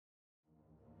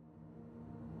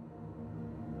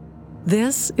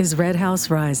This is Red House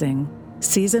Rising,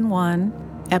 Season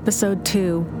 1, Episode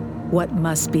 2, What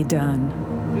Must Be Done.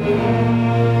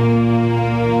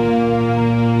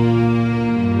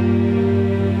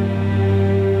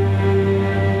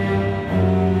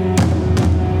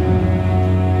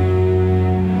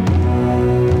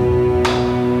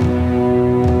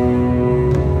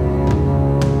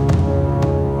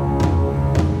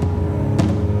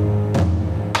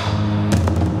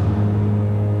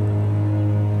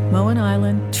 Moen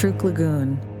Island, Truk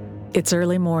Lagoon. It's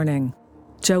early morning.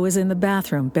 Joe is in the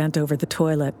bathroom, bent over the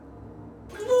toilet.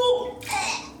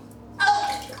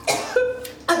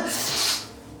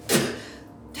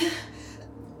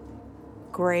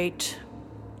 Great.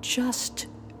 Just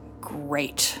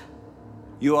great.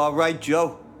 You all right,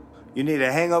 Joe? You need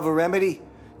a hangover remedy?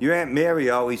 Your Aunt Mary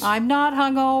always... I'm not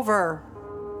hungover.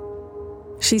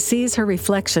 She sees her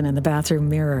reflection in the bathroom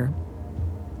mirror.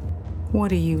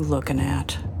 What are you looking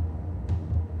at?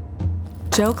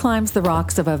 Joe climbs the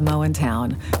rocks above Moen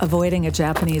Town, avoiding a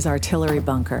Japanese artillery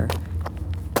bunker.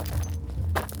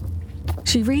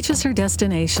 She reaches her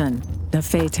destination,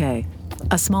 Nefete,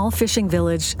 a small fishing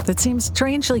village that seems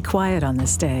strangely quiet on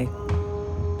this day.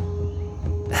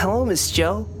 Hello, Miss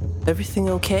Joe. Everything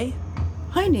okay?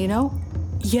 Hi, Nino.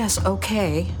 Yes,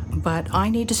 okay, but I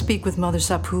need to speak with Mother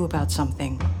Sapu about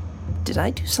something. Did I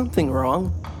do something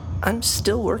wrong? I'm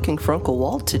still working for Uncle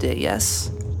Walt today,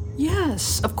 yes?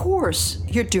 Yes, of course.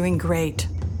 You're doing great.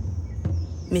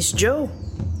 Miss Joe,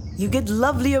 you get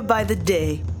lovelier by the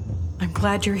day. I'm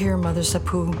glad you're here, Mother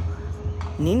Sapu.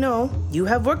 Nino, you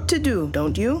have work to do,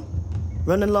 don't you?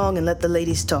 Run along and let the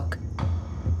ladies talk.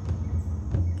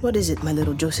 What is it, my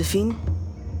little Josephine?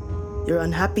 You're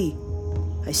unhappy.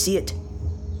 I see it.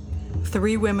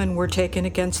 3 women were taken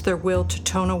against their will to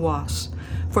Tonawas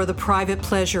for the private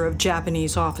pleasure of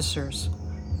Japanese officers.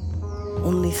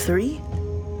 Only 3?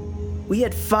 We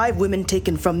had 5 women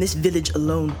taken from this village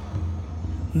alone.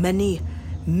 Many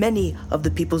of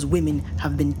the people's women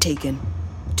have been taken.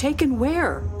 Taken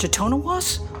where? To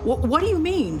Tonawas? What do you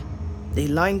mean? They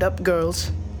lined up girls.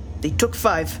 They took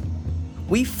 5.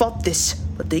 We fought this,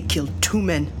 but they killed 2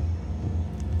 men.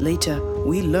 Later,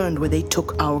 we learned where they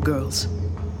took our girls.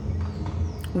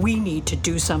 We need to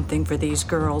do something for these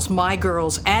girls, my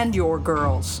girls and your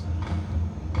girls.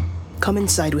 Come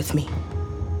inside with me.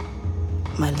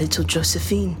 My little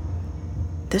Josephine,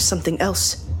 there's something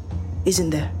else, isn't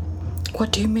there?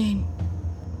 What do you mean?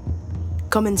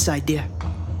 Come inside, dear.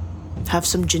 Have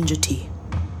some ginger tea.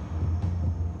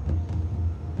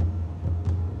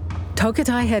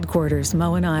 Tokutai headquarters,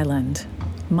 Moen Island.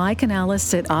 Mike and Alice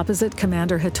sit opposite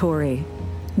Commander Hattori.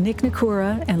 Nick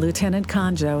Nakura and Lieutenant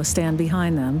Kanjo stand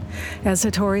behind them as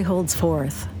Hattori holds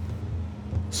forth.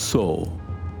 So,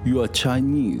 you are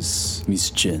Chinese, Miss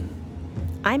Jen.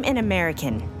 I'm an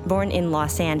American, born in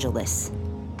Los Angeles.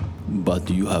 But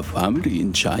you have family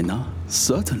in China,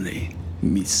 certainly,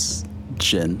 Miss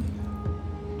Jen.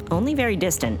 Only very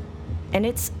distant. And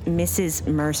it's Mrs.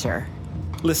 Mercer.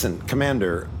 Listen,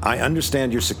 Commander, I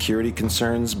understand your security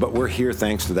concerns, but we're here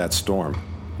thanks to that storm.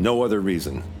 No other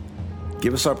reason.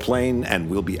 Give us our plane and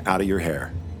we'll be out of your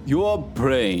hair. Your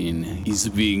plane is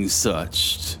being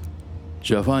searched.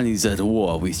 Japan is at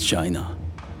war with China.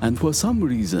 And for some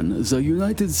reason, the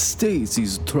United States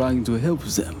is trying to help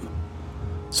them.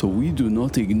 So we do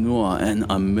not ignore an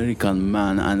American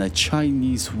man and a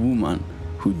Chinese woman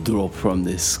who drop from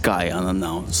the sky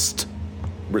unannounced.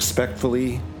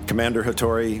 Respectfully, Commander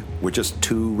Hattori, we're just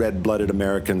 2 red-blooded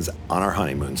Americans on our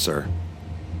honeymoon, sir.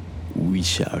 We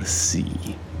shall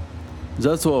see.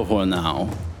 That's all for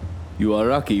now. You are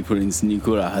lucky Prince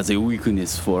Nicola has a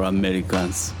weakness for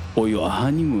Americans, or your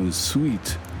honeymoon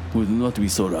suite would not be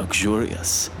so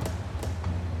luxurious.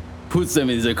 Put them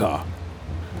in the car.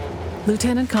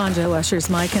 Lieutenant Kanjo ushers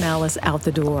Mike and Alice out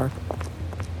the door.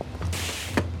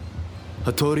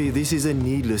 Hattori, this is a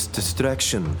needless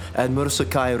distraction. Admiral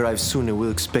Sakai arrives soon and will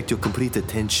expect your complete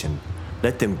attention.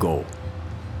 Let them go.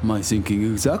 My thinking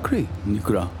exactly,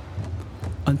 Nicola.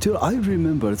 Until I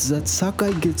remembered that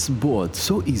Sakai gets bored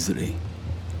so easily.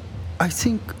 I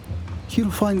think he'll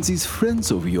find these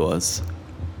friends of yours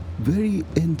very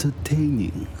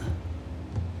entertaining.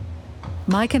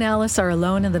 Mike and Alice are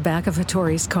alone in the back of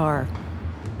Hattori's car.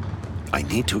 I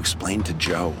need to explain to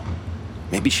Joe.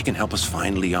 Maybe she can help us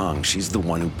find Liang. She's the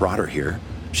one who brought her here.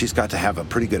 She's got to have a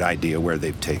pretty good idea where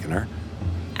they've taken her.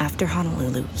 After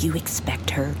Honolulu, you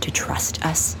expect her to trust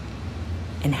us?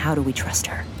 And how do we trust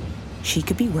her? She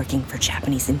could be working for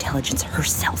Japanese intelligence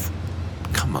herself.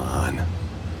 Come on.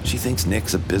 She thinks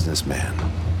Nick's a businessman.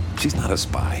 She's not a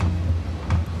spy.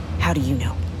 How do you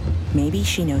know? Maybe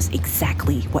she knows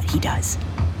exactly what he does.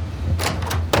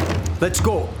 Let's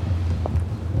go.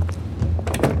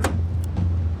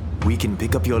 We can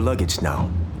pick up your luggage now.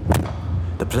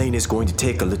 The plane is going to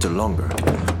take a little longer,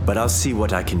 but I'll see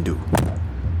what I can do.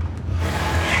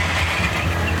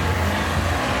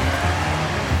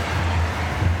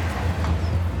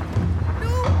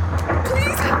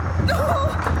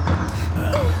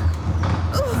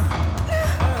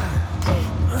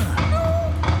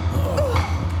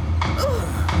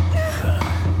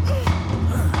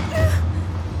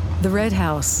 The Red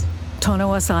House,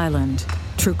 Tonowas Island,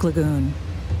 Truk Lagoon.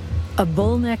 A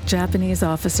bull-necked Japanese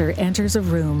officer enters a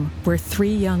room where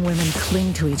 3 young women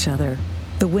cling to each other.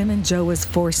 The women Joe was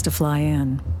forced to fly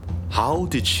in. How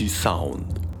did she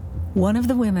sound? One of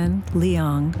the women,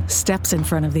 Liang, steps in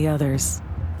front of the others.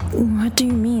 What do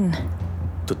you mean?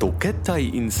 The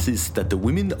Toketai insists that the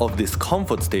women of this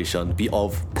comfort station be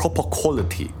of proper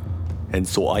quality. And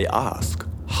so I ask,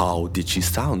 how did she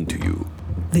sound to you?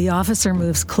 The officer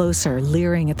moves closer,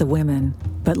 leering at the women,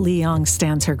 but Liang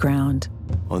stands her ground.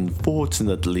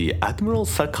 Unfortunately, Admiral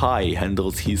Sakai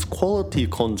handles his quality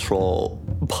control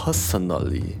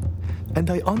personally. And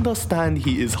I understand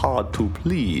he is hard to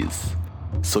please.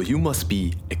 So you must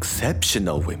be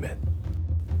exceptional women.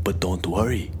 But don't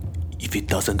worry, if it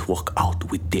doesn't work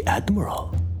out with the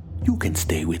Admiral, you can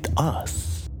stay with us.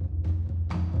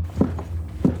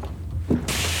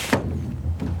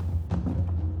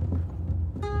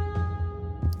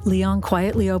 Liang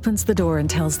quietly opens the door and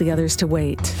tells the others to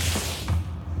wait.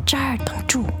 这儿等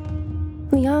住。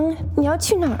Liang, 你要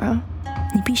去哪儿啊？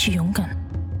你必须勇敢。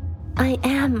I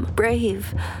am brave,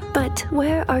 but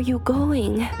where are you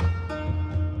going?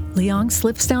 Liang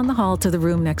slips down the hall to the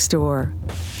room next door.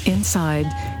 Inside,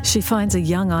 she finds a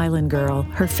young island girl,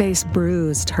 her face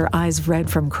bruised, her eyes red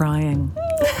from crying.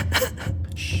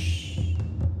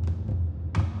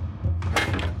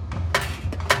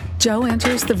 Joe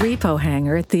enters the repo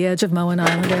hangar at the edge of Moan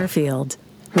Island Airfield.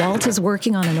 Walt is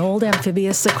working on an old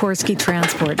amphibious Sikorsky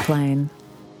transport plane.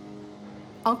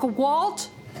 Uncle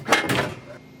Walt?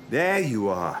 There you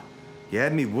are. You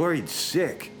had me worried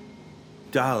sick.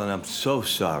 Darling, I'm so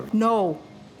sorry. No,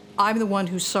 I'm the one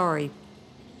who's sorry.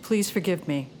 Please forgive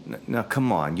me. Now,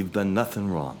 come on. You've done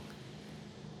nothing wrong.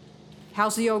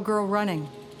 How's the old girl running?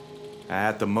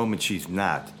 At the moment, she's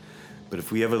not. But if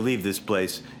we ever leave this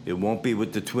place, it won't be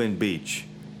with the Twin Beach.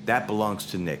 That belongs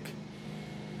to Nick.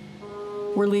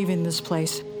 We're leaving this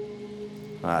place.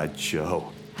 Ah,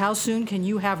 Joe. How soon can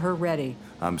you have her ready?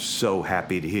 I'm so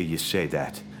happy to hear you say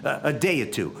that. A day or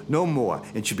two, no more,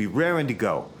 and she'll be raring to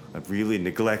go. I've really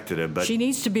neglected her, but... She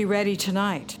needs to be ready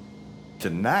tonight.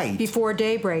 Tonight? Before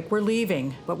daybreak, we're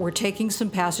leaving, but we're taking some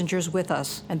passengers with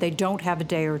us, and they don't have a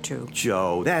day or two.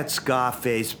 Joe, that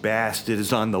Scarface bastard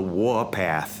is on the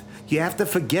warpath. You have to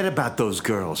forget about those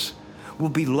girls. We'll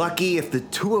be lucky if the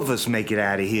 2 of us make it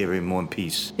out of here in one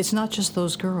piece. It's not just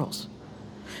those girls.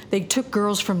 They took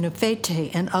girls from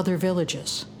Nefete and other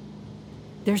villages.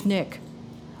 There's Nick.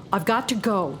 I've got to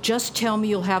go. Just tell me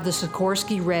you'll have the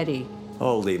Sikorsky ready.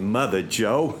 Holy mother,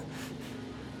 Joe.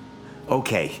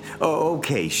 Okay,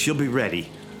 she'll be ready.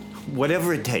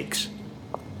 Whatever it takes.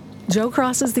 Joe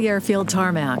crosses the airfield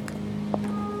tarmac.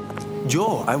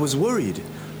 Joe, I was worried.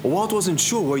 Walt wasn't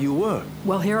sure where you were.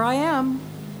 Well, here I am.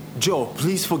 Joe,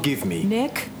 please forgive me.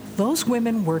 Nick, those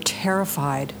women were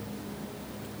terrified.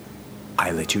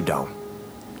 I let you down.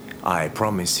 I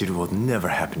promise it will never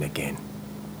happen again.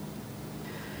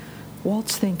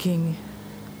 Walt's thinking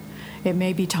it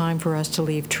may be time for us to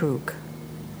leave Truk.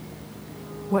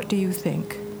 What do you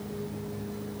think?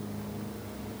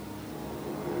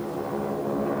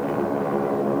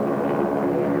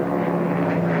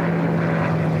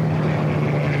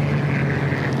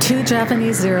 Two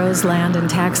Japanese Zeros land and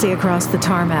taxi across the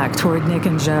tarmac toward Nick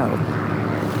and Joe.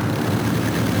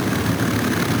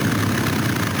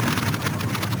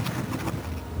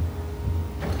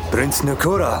 Prince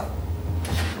Nakura,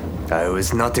 I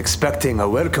was not expecting a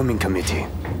welcoming committee.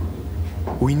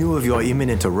 We knew of your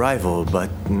imminent arrival, but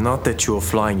not that you were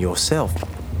flying yourself.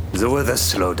 The weather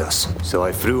slowed us, so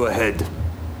I flew ahead.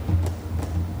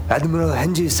 Admiral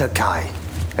Henji Sakai,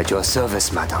 at your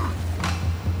service, madam.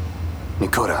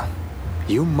 Nikora,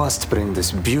 you must bring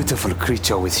this beautiful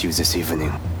creature with you this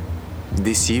evening.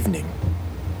 This evening?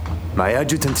 My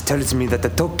adjutant tells me that the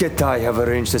Toketai have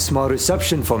arranged a small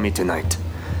reception for me tonight.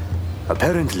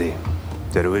 Apparently,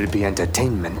 there will be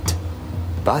entertainment.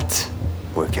 But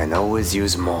we can always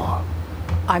use more.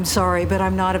 I'm sorry, but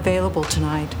I'm not available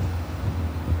tonight.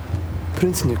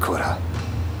 Prince Nikora,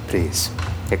 please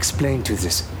explain to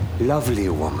this lovely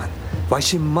woman why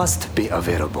she must be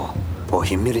available or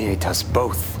humiliate us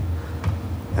both.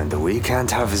 And we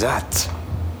can't have that.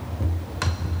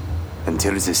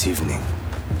 Until this evening.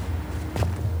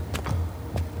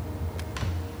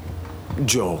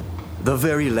 Joe, the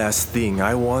very last thing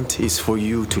I want is for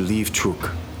you to leave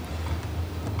Truk.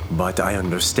 But I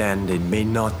understand it may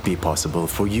not be possible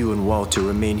for you and Walt to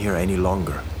remain here any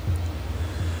longer.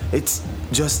 It's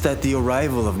just that the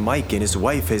arrival of Mike and his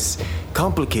wife has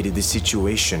complicated the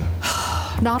situation.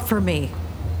 Not for me.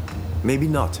 Maybe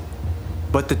not.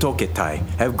 But the Toketai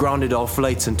have grounded all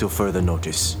flights until further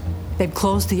notice. They've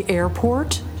closed the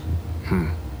airport?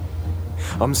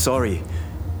 I'm sorry,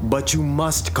 but you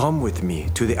must come with me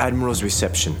to the Admiral's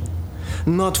reception.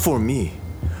 Not for me,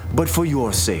 but for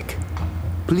your sake.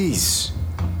 Please.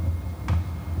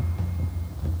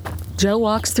 Joe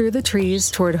walks through the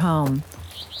trees toward home.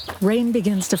 Rain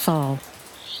begins to fall.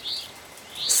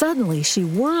 Suddenly, she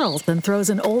whirls and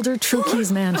throws an older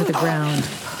Trukees man to the ground.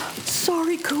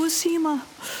 Sorry, Kuwasima.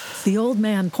 The old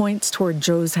man points toward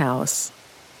Joe's house.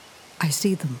 I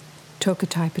see them.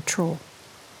 Toketai Patrol.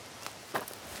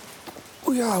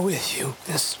 We are with you,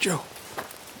 Miss Joe.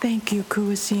 Thank you,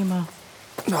 Kuwasima.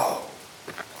 No,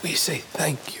 we say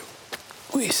thank you.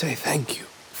 We say thank you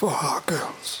for our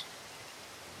girls.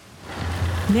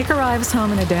 Nick arrives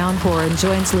home in a downpour and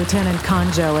joins Lieutenant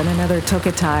Kanjo and another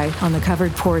Toketai on the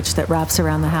covered porch that wraps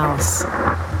around the house.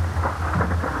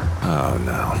 Oh,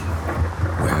 no.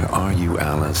 Where are you,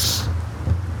 Alice?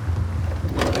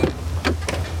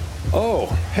 Oh,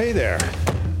 hey there.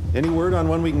 Any word on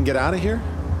when we can get out of here?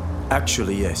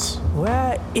 Actually, yes.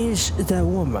 Where is the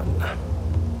woman?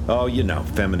 Oh, you know,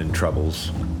 feminine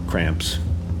troubles, cramps.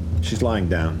 She's lying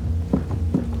down.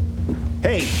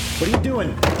 Hey, what are you doing?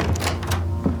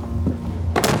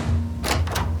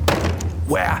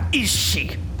 Where is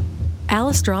she?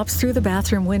 Alice drops through the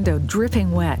bathroom window,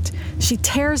 dripping wet. She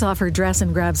tears off her dress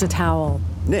and grabs a towel.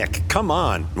 Nick, come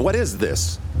on. What is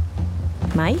this?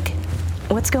 Mike?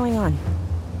 What's going on?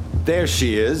 There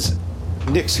she is.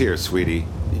 Nick's here, sweetie.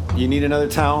 You need another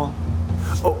towel?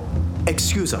 Oh,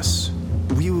 excuse us.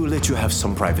 We will let you have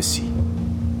some privacy.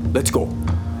 Let's go.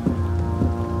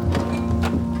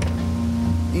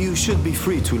 You should be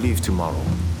free to leave tomorrow.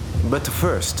 But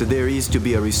first, there is to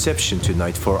be a reception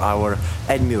tonight for our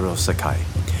Admiral Sakai.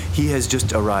 He has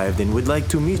just arrived and would like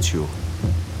to meet you.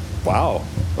 Wow.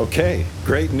 Okay.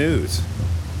 Great news.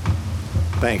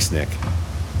 Thanks, Nick.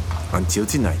 Until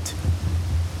tonight.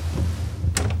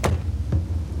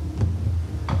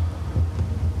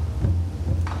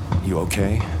 You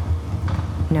okay?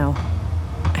 No,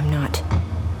 I'm not.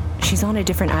 She's on a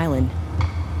different island.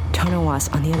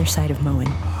 Tonowas on the other side of Moen.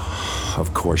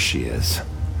 Of course she is.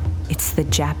 It's the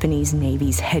Japanese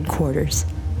Navy's headquarters.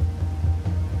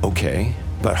 Okay,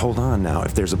 but hold on now.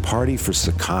 If there's a party for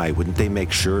Sakai, wouldn't they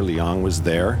make sure Liang was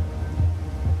there?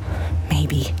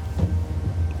 Maybe.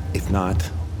 If not,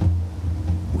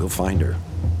 we'll find her.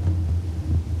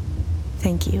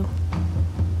 Thank you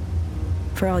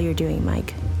for all you're doing,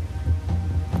 Mike.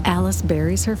 Alice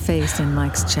buries her face in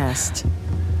Mike's chest.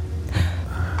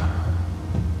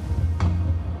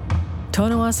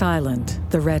 Tonowas Island,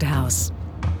 the Red House.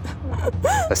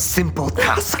 A simple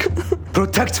task.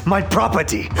 Protect my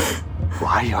property.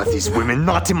 Why are these women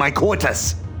not in my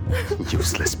quarters?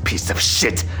 Useless piece of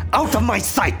shit. Out of my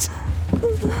sight!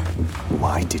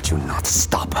 Why did you not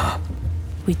stop her?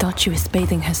 We thought she was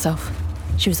bathing herself.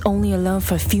 She was only alone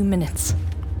for a few minutes.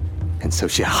 And so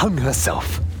she hung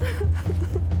herself.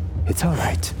 It's all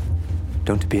right.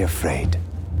 Don't be afraid.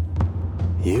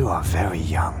 You are very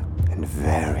young and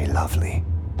very lovely.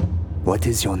 What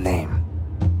is your name?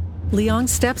 Liang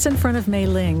steps in front of Mei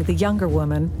Ling, the younger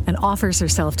woman, and offers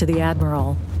herself to the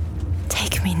Admiral.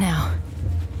 Take me now.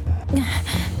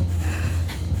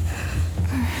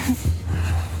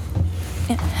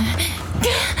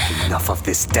 Enough of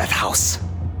this death house.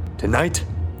 Tonight,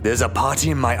 there's a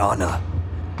party in my honor,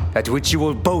 at which you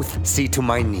will both see to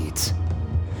my needs.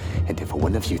 And if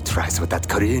one of you tries what that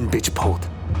Korean bitch pulled,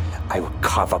 I will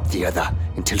carve up the other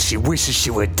until she wishes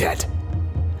she were dead.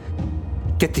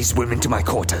 Get these women to my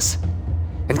quarters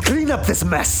and clean up this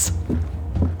mess.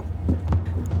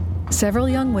 Several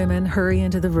young women hurry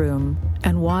into the room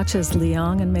and watch as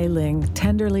Liang and Mei Ling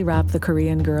tenderly wrap the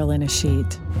Korean girl in a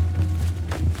sheet.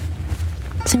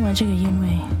 尽管这个因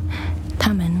为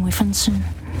他们为分身，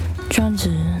这样子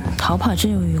逃跑就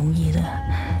容易的，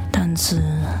但是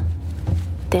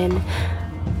Then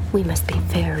we must be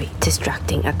very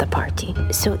distracting at the party,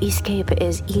 so escape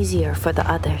is easier for the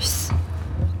others.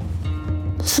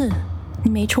 是，你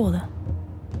没错的。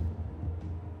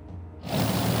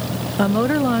 A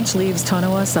motor launch leaves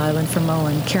Tonowas Island for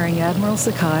Moen, carrying Admiral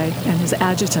Sakai and his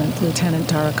adjutant, Lieutenant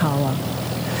Tarakawa.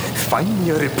 Find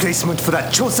me a replacement for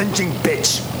that Chosenjing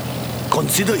bitch.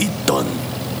 Consider it done.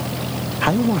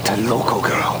 I want a local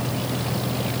girl.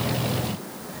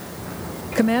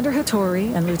 Commander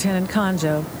Hattori and Lieutenant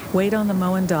Kanjo wait on the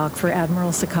Moen dock for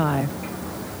Admiral Sakai.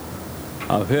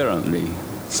 Apparently,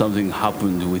 something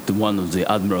happened with one of the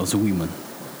Admiral's women.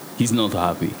 He's not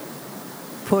happy.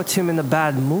 Put him in a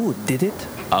bad mood, did it?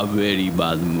 A very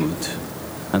bad mood.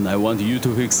 And I want you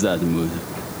to fix that mood.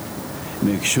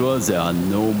 Make sure there are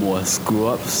no more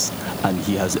screw-ups, and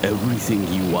he has everything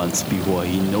he wants before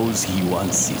he knows he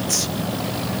wants it.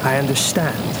 I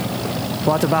understand.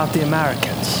 What about the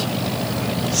Americans?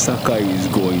 Sakai is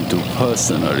going to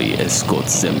personally escort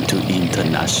them to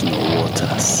international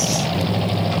waters.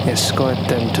 Escort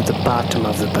them to the bottom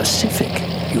of the Pacific,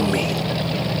 you mean?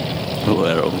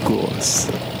 Well, of course.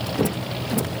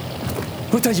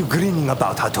 What are you grinning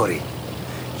about, Hattori?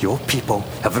 Your people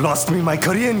have lost me my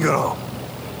Korean girl.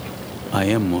 I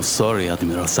am most sorry,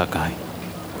 Admiral Sakai.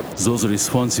 Those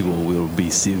responsible will be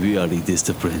severely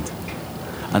disciplined.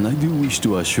 And I do wish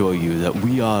to assure you that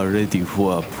we are ready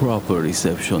for a proper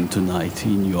reception tonight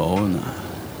in your honor.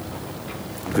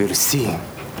 We'll see.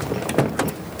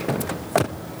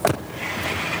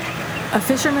 A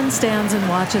fisherman stands and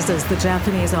watches as the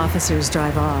Japanese officers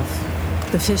drive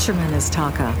off. The fisherman is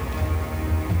Taka.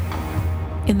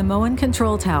 In the Moen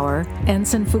control tower,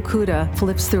 Ensign Fukuda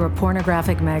flips through a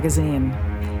pornographic magazine.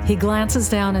 He glances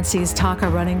down and sees Taka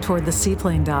running toward the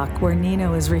seaplane dock where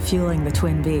Nino is refueling the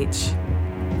Twin Beach.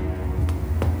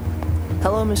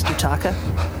 Hello, Mr. Taka.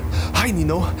 Hi,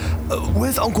 Nino.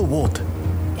 Where's Uncle Walt?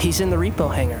 He's in the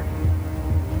repo hangar.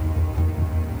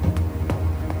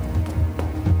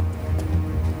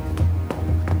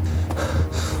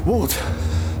 Walt,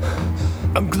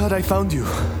 I'm glad I found you.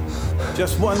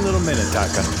 Just one little minute,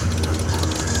 Taka.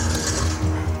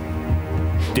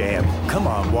 Damn, come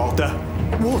on, Walter.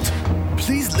 Walt,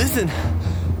 please listen.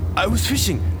 I was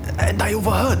fishing, and I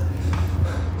overheard.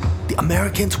 The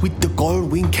Americans with the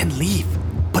gold wing can leave,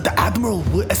 but the Admiral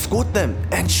will escort them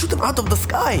and shoot them out of the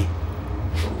sky.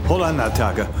 Hold on now,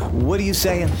 Taka. What are you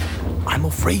saying? I'm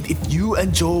afraid if you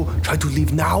and Joe try to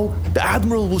leave now, the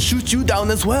Admiral will shoot you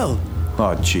down as well.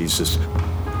 Oh, Jesus.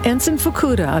 Ensign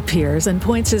Fukuda appears and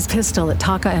points his pistol at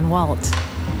Taka and Walt.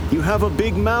 You have a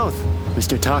big mouth,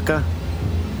 Mr. Taka.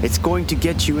 It's going to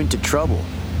get you into trouble.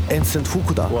 Ensign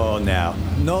Fukuda. Whoa, now.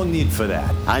 No need for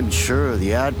that. I'm sure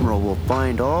the Admiral will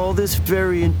find all this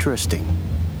very interesting.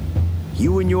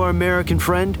 You and your American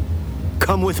friend,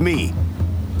 come with me.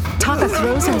 Taka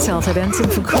throws himself at Ensign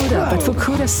Fukuda, but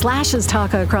Fukuda slashes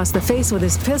Taka across the face with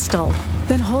his pistol,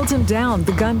 then holds him down,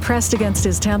 the gun pressed against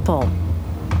his temple.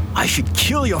 I should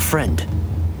kill your friend.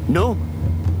 No?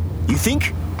 You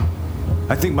think?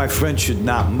 I think my friend should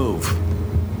not move.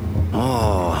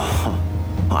 Oh,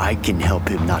 I can help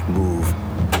him not move.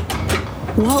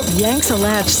 Walt yanks a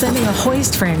latch, sending a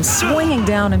hoist frame swinging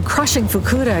down and crushing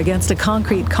Fukuda against a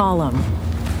concrete column.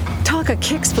 Taka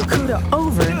kicks Fukuda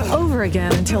over and over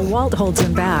again until Walt holds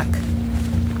him back.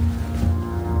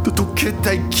 The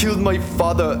Toketai killed my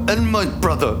father and my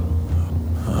brother.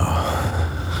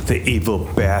 Oh, the evil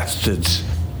bastards.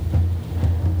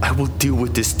 I will deal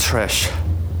with this trash.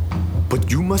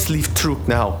 But you must leave Truk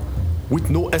now, with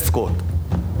no escort.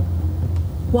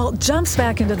 Walt jumps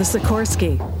back into the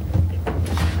Sikorsky.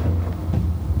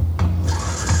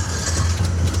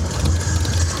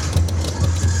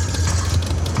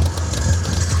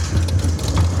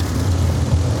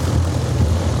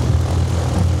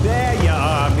 There you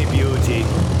are, me beauty.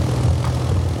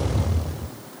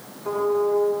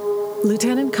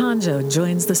 Lieutenant Kanjo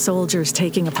joins the soldiers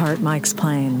taking apart Mike's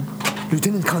plane.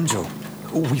 Lieutenant Kanjo,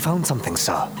 we found something,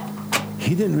 sir.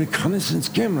 Hidden reconnaissance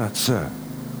camera, sir.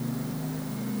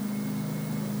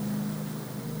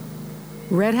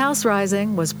 Red House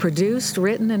Rising was produced,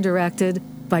 written, and directed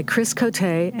by Chris Cote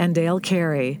and Dale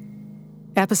Carey.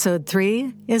 Episode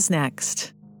 3 is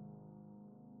next.